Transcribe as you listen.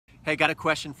Hey, got a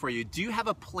question for you. Do you have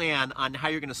a plan on how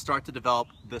you're going to start to develop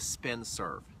the spin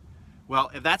serve?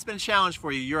 Well, if that's been a challenge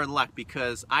for you, you're in luck,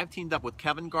 because I've teamed up with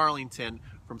Kevin Garlington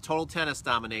from Total Tennis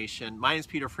Domination. My name is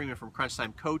Peter Freeman from Crunch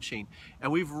Time Coaching,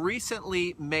 and we've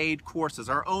recently made courses,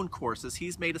 our own courses.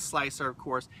 He's made a slice serve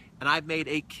course, and I've made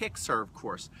a kick serve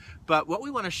course. But what we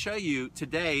want to show you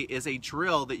today is a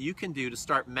drill that you can do to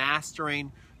start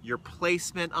mastering your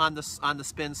placement on the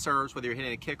spin serves, whether you're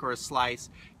hitting a kick or a slice,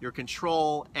 your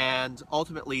control, and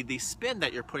ultimately the spin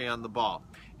that you're putting on the ball.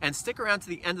 And stick around to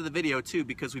the end of the video too,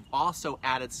 because we've also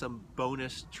added some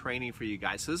bonus training for you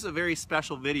guys. So this is a very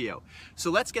special video.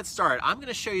 So let's get started. I'm going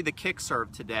to show you the kick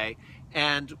serve today,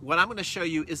 and what I'm going to show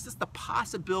you is just the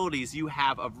possibilities you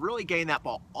have of really getting that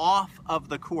ball off of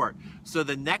the court. So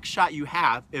the next shot you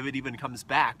have, if it even comes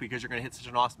back because you're going to hit such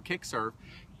an awesome kick serve,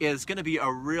 is going to be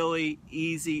a really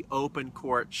easy open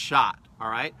court shot. All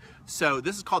right, so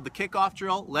this is called the kickoff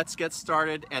drill. Let's get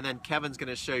started, and then Kevin's going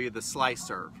to show you the slice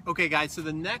serve. Okay guys, so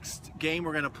the next game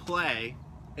we're going to play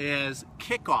is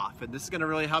kickoff, and this is going to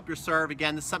really help your serve.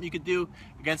 Again, this is something you could do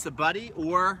against a buddy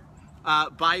or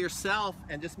by yourself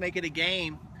and just make it a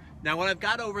game. Now what I've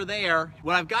got over there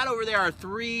are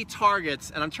 3 targets,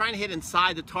 and I'm trying to hit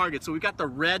inside the target. So we've got the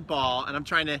red ball, and I'm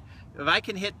trying to, if I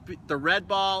can hit the red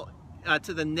ball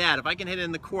to the net, if I can hit it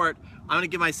in the court, I'm going to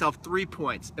give myself 3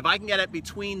 points. If I can get it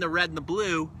between the red and the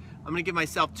blue, I'm going to give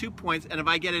myself 2 points. And if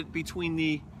I get it between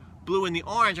the blue and the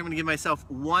orange, I'm going to give myself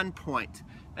 1 point.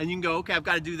 And you can go, okay, I've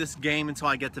got to do this game until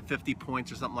I get to 50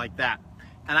 points or something like that.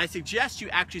 And I suggest you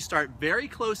actually start very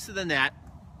close to the net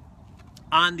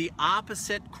on the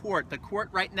opposite court, the court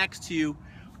right next to you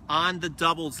on the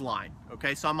doubles line.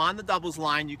 Okay, so I'm on the doubles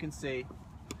line, you can see,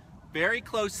 very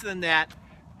close to the net.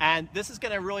 And this is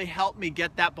going to really help me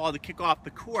get that ball to kick off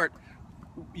the court.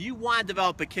 You want to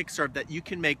develop a kick serve that you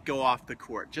can make go off the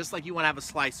court, just like you want to have a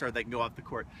slice serve that can go off the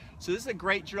court. So this is a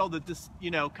great drill to just,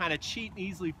 kind of cheat and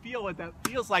easily feel what that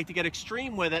feels like, to get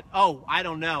extreme with it. Oh, I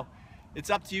don't know. It's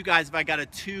up to you guys if I got a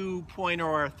 2-pointer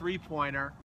or a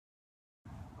 3-pointer.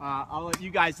 I'll let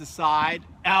you guys decide.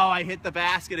 Oh, I hit the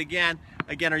basket again.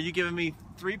 Again, are you giving me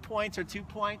 3 points or 2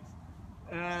 points?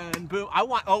 And boom,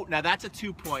 oh, now that's a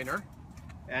 2-pointer.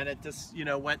 And it just,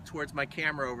 went towards my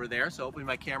camera over there, so hopefully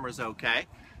my camera's okay.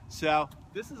 So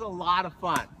this is a lot of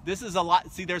fun. This is a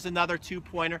lot. See, there's another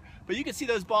 2-pointer, but you can see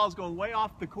those balls going way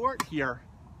off the court here.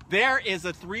 There is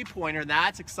a 3-pointer.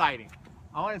 That's exciting.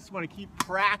 I just want to keep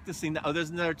practicing. Oh,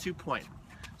 there's another 2-pointer.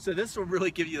 So this will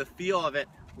really give you the feel of it.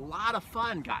 A lot of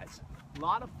fun, guys. A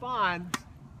lot of fun.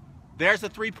 There's a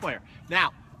 3-pointer.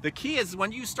 Now, the key is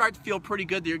when you start to feel pretty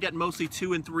good that you're getting mostly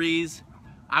 2 and 3s,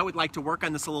 I would like to work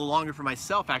on this a little longer for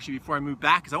myself, actually, before I move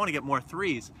back, because I want to get more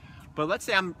 3s. But let's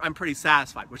say I'm pretty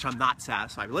satisfied, which I'm not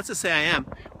satisfied, but let's just say I am.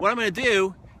 What I'm going to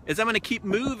do is I'm going to keep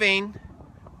moving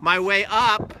my way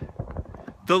up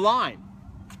the line.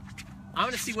 I'm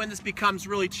going to see when this becomes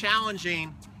really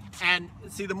challenging. And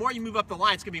see, the more you move up the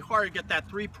line, it's going to be harder to get that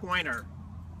 3-pointer.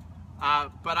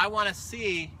 But I want to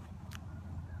see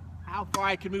how far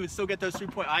I can move and still get those 3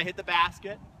 points. I hit the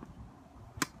basket.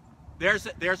 There's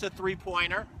a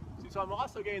 3-pointer. So I'm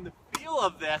also getting the feel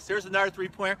of this. There's another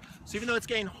 3-pointer. So even though it's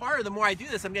getting harder, the more I do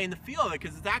this, I'm getting the feel of it,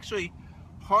 because it's actually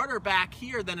harder back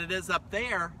here than it is up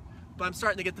there, but I'm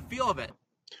starting to get the feel of it.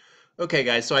 Okay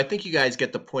guys, so I think you guys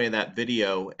get the point of that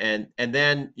video, and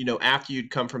then, after you'd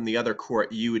come from the other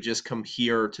court, you would just come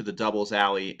here to the doubles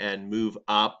alley and move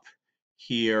up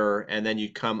here, and then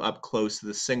you'd come up close to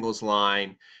the singles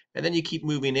line, and then you keep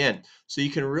moving in. So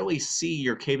you can really see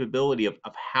your capability of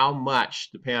how much,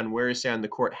 depending on where you stand on the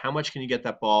court, how much can you get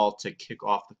that ball to kick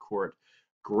off the court.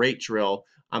 Great drill.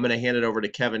 I'm going to hand it over to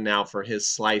Kevin now for his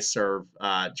slice serve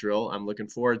drill. I'm looking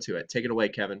forward to it. Take it away,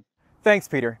 Kevin. Thanks,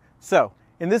 Peter. So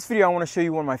in this video, I want to show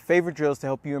you one of my favorite drills to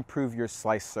help you improve your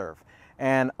slice serve.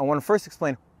 And I want to first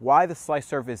explain why the slice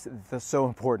serve is so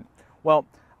important. Well,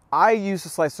 I use the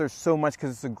slice serve so much because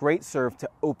it's a great serve to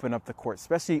open up the court,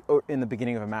 especially in the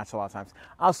beginning of a match a lot of times.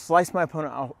 I'll slice my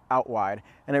opponent out wide,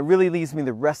 and it really leaves me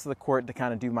the rest of the court to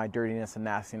kind of do my dirtiness and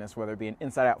nastiness, whether it be an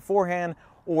inside-out forehand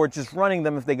or just running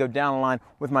them if they go down the line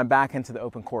with my backhand to the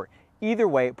open court. Either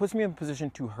way, it puts me in a position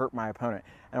to hurt my opponent,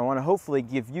 and I want to hopefully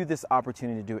give you this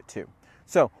opportunity to do it too.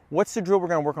 So what's the drill we're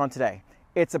going to work on today?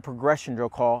 It's a progression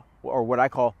drill or what I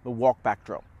call the walk back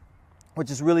drill,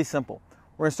 which is really simple.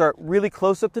 We're going to start really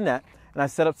close up to net, and I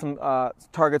set up some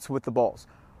targets with the balls.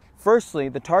 Firstly,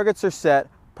 the targets are set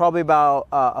probably about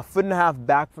 1.5 feet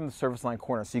back from the service line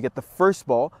corner. So you get the first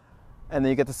ball, and then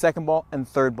you get the second ball and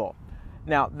third ball.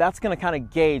 Now, that's going to kind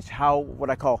of gauge what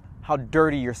I call how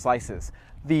dirty your slice is.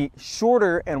 The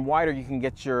shorter and wider you can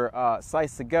get your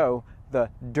slice to go, the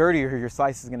dirtier your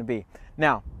slice is going to be.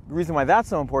 Now, The reason why that's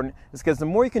so important is because the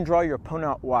more you can draw your opponent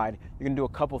out wide, you're going to do a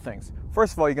couple things.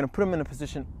 First of all, you're going to put them in a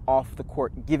position off the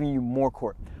court, giving you more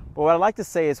court. But what I like to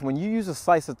say is when you use a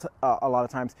slice a lot of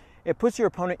times, it puts your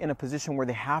opponent in a position where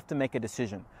they have to make a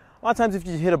decision. A lot of times if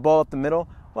you hit a ball up the middle,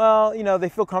 well, you know, they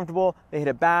feel comfortable, they hit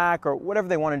it back or whatever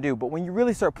they want to do. But when you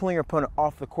really start pulling your opponent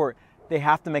off the court, they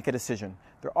have to make a decision.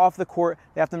 They're off the court,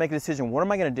 they have to make a decision. What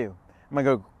am I going to do? Am I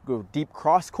going to go deep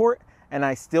cross court and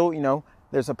I still, you know,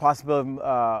 there's a possibility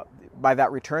by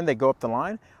that return they go up the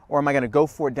line? Or am I going to go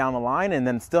for it down the line and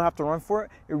then still have to run for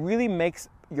it? It really makes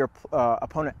your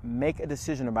opponent make a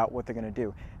decision about what they're going to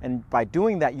do. And by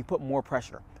doing that, you put more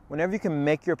pressure. Whenever you can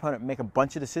make your opponent make a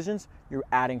bunch of decisions, you're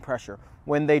adding pressure.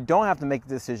 When they don't have to make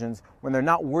decisions, when they're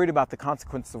not worried about the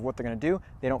consequences of what they're going to do,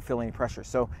 they don't feel any pressure.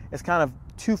 So it's kind of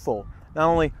twofold. Not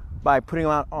only by putting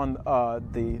them out on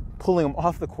pulling them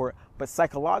off the court, but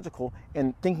psychological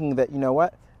in thinking that, you know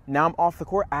what, now I'm off the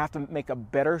court, I have to make a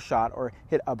better shot or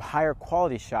hit a higher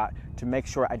quality shot to make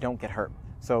sure I don't get hurt.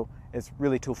 So it's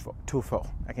really twofold.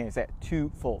 I can't even say it.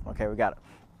 Twofold. Okay, we got it.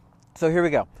 So here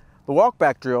we go. The walk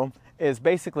back drill is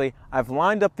basically I've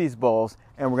lined up these balls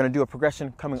and we're going to do a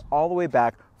progression coming all the way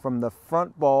back from the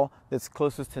front ball that's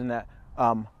closest to the net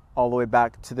all the way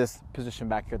back to this position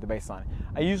back here at the baseline.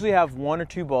 I usually have 1 or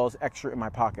 2 balls extra in my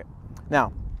pocket.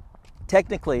 Now,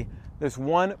 technically, there's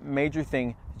one major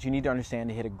thing that you need to understand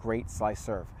to hit a great slice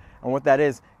serve. And what that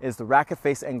is the racket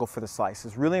face angle for the slice.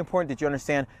 It's really important that you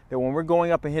understand that when we're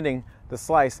going up and hitting the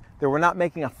slice, that we're not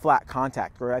making a flat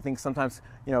contact. Or I think sometimes,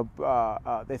 you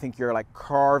know, they think you're like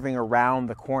carving around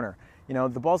the corner. You know,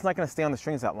 the ball's not going to stay on the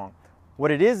strings that long.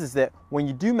 What it is that when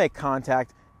you do make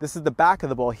contact, this is the back of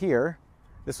the ball here.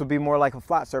 This would be more like a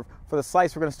flat serve. For the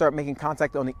slice, we're going to start making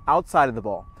contact on the outside of the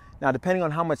ball. Now, depending on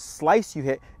how much slice you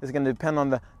hit is going to depend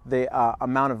on the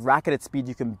amount of racketed speed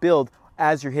you can build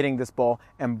as you're hitting this ball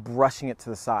and brushing it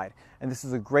to the side. And this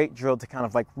is a great drill to kind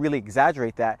of like really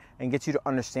exaggerate that and get you to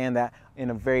understand that in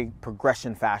a very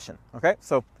progression fashion. Okay,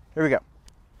 so here we go.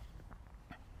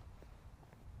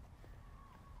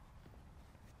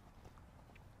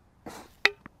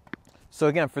 So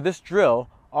again, for this drill,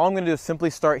 all I'm going to do is simply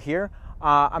start here.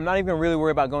 I'm not even going to really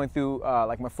worry about going through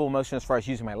like my full motion as far as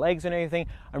using my legs and anything.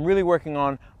 I'm really working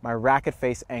on my racket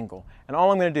face angle. And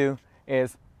all I'm going to do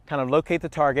is kind of locate the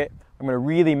target. I'm going to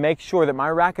really make sure that my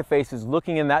racket face is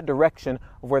looking in that direction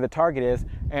of where the target is,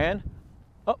 and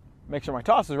make sure my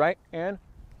toss is right, and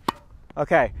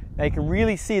okay. Now you can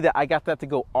really see that I got that to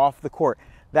go off the court.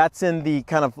 That's in the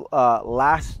kind of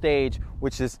last stage,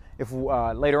 which is if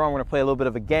later on we're going to play a little bit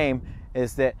of a game,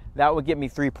 is that would get me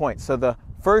 3 points. So the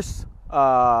first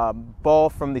ball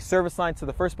from the service line to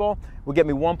the first ball will get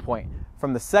me 1 point.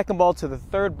 From the second ball to the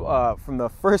third, from the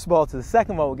first ball to the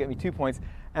second ball will get me 2 points.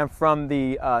 And from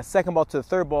the second ball to the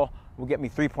third ball will get me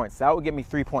 3 points. That would get me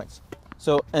 3 points.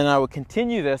 So, and I would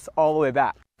continue this all the way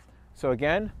back. So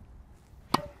again,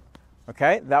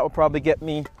 okay, that will probably get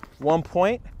me 1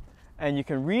 point. And you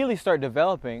can really start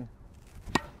developing.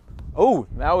 Oh,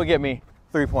 that would get me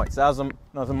 3 points. That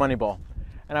was a money ball.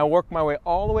 And I work my way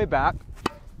all the way back.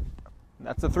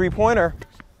 That's a 3-pointer.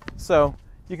 So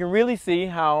you can really see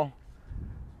how,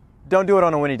 don't do it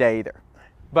on a windy day either.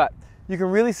 But you can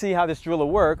really see how this drill will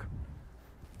work,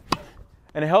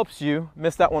 and it helps you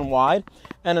miss that one wide.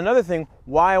 And another thing,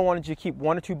 why I wanted you to keep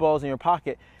 1 or 2 balls in your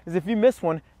pocket is if you miss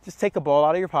one, just take a ball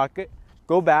out of your pocket,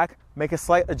 go back, make a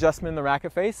slight adjustment in the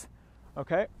racket face,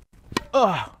 okay?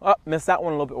 Missed that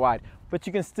one a little bit wide. But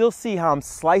you can still see how I'm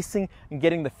slicing and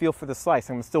getting the feel for the slice.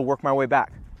 I'm gonna still work my way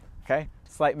back, okay?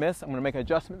 Slight miss, I'm gonna make an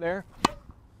adjustment there.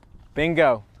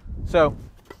 Bingo. So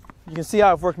you can see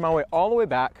how I've worked my way all the way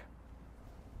back.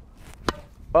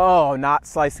 Oh, not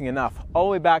slicing enough. All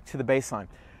the way back to the baseline.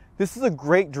 This is a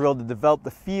great drill to develop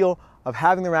the feel of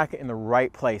having the racket in the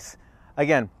right place.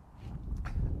 Again,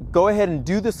 go ahead and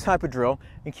do this type of drill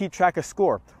and keep track of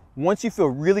score. Once you feel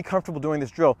really comfortable doing this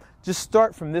drill, just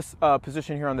start from this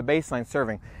position here on the baseline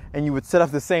serving, and you would set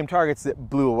up the same targets that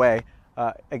blew away.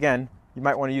 Again, you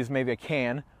might want to use maybe a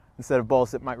can instead of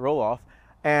balls that might roll off,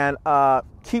 and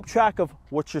keep track of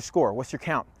what's your score, what's your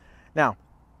count. Now,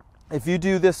 if you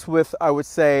do this with, I would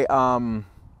say,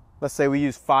 let's say we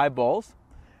use 5 balls,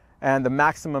 and the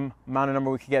maximum amount of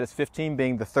number we could get is 15,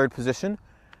 being the third position,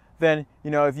 then,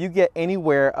 you know, if you get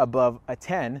anywhere above a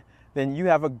 10, then you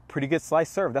have a pretty good slice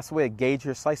serve. That's the way to gauge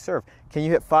your slice serve. Can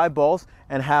you hit 5 balls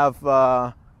and have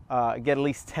get at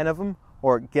least 10 of them,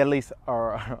 or get at least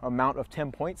an amount of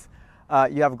 10 points?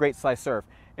 You have a great slice serve.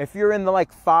 If you're in the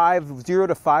like 0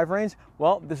 to 5 range,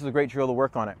 well, this is a great drill to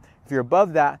work on it. If you're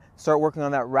above that, start working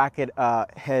on that racket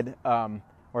head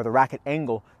or the racket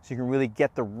angle, so you can really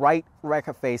get the right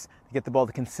racket face to get the ball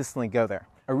to consistently go there.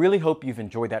 I really hope you've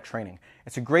enjoyed that training.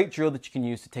 It's a great drill that you can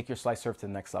use to take your slice serve to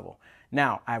the next level.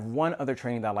 Now, I have one other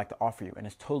training that I'd like to offer you, and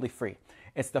it's totally free.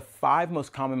 It's the 5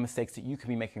 most common mistakes that you could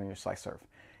be making on your slice serve.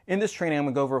 In this training, I'm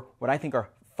going to go over what I think are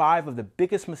 5 of the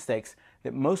biggest mistakes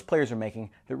that most players are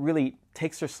making that really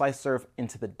takes their slice serve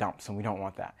into the dumps, and we don't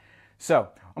want that. So,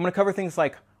 I'm going to cover things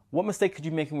like, what mistake could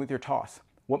you be making with your toss?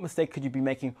 What mistake could you be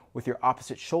making with your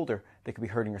opposite shoulder that could be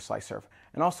hurting your slice serve?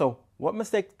 And also, what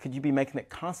mistake could you be making that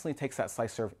constantly takes that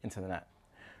slice serve into the net?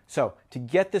 So, to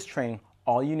get this training,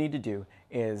 all you need to do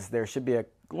is, there should be a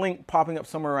link popping up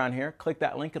somewhere around here. Click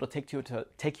that link, it'll take you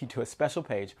to a special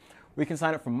page where you can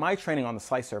sign up for my training on the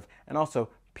slice serve and also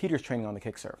Peter's training on the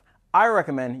kick serve. I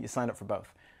recommend you sign up for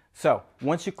both. So,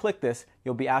 once you click this,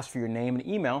 you'll be asked for your name and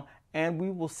email, and we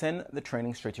will send the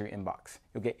training straight to your inbox.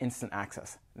 You'll get instant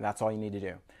access. That's all you need to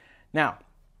do. Now,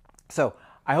 so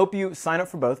I hope you sign up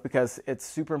for both because it's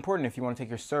super important if you want to take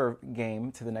your serve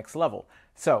game to the next level.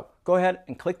 So go ahead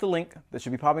and click the link that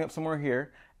should be popping up somewhere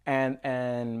here,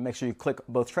 and make sure you click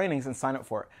both trainings and sign up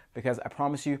for it, because I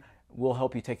promise you we'll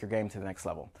help you take your game to the next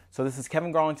level. So this is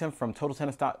Kevin Garlington from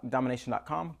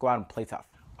TotalTennisDomination.com. Go out and play tough.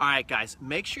 All right, guys,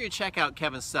 make sure you check out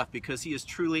Kevin's stuff because he is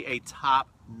truly a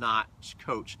top-notch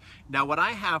coach. Now, what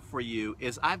I have for you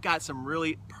is I've got some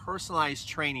really personalized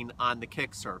training on the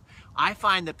kick serve. I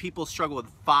find that people struggle with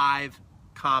 5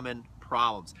 common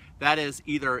problems. That is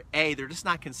either A, they're just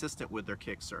not consistent with their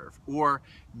kick serve, or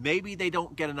maybe they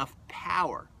don't get enough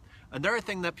power. Another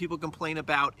thing that people complain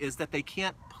about is that they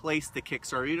can't place the kick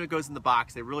serve. Even if it goes in the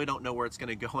box, they really don't know where it's going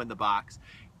to go in the box.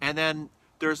 And then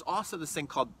there's also this thing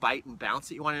called bite and bounce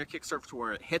that you want on your kick serve, to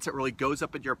where it hits, it really goes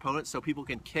up at your opponent so people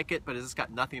can kick it, but it's just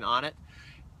got nothing on it.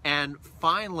 And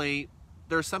finally,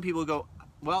 there's some people who go,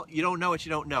 well, you don't know what you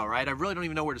don't know, right? I really don't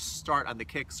even know where to start on the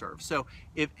kick serve. So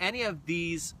if any of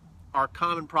these are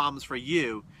common problems for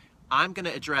you, I'm going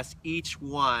to address each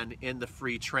one in the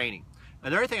free training.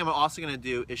 Another thing I'm also going to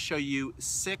do is show you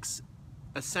 6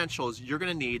 essentials you're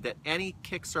going to need that any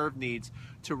kick serve needs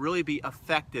to really be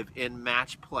effective in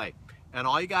match play. And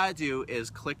all you gotta do is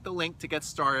click the link to get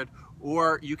started,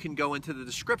 or you can go into the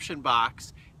description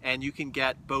box and you can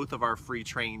get both of our free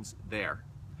trainings there.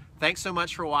 Thanks so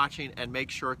much for watching, and make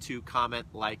sure to comment,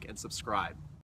 like, and subscribe.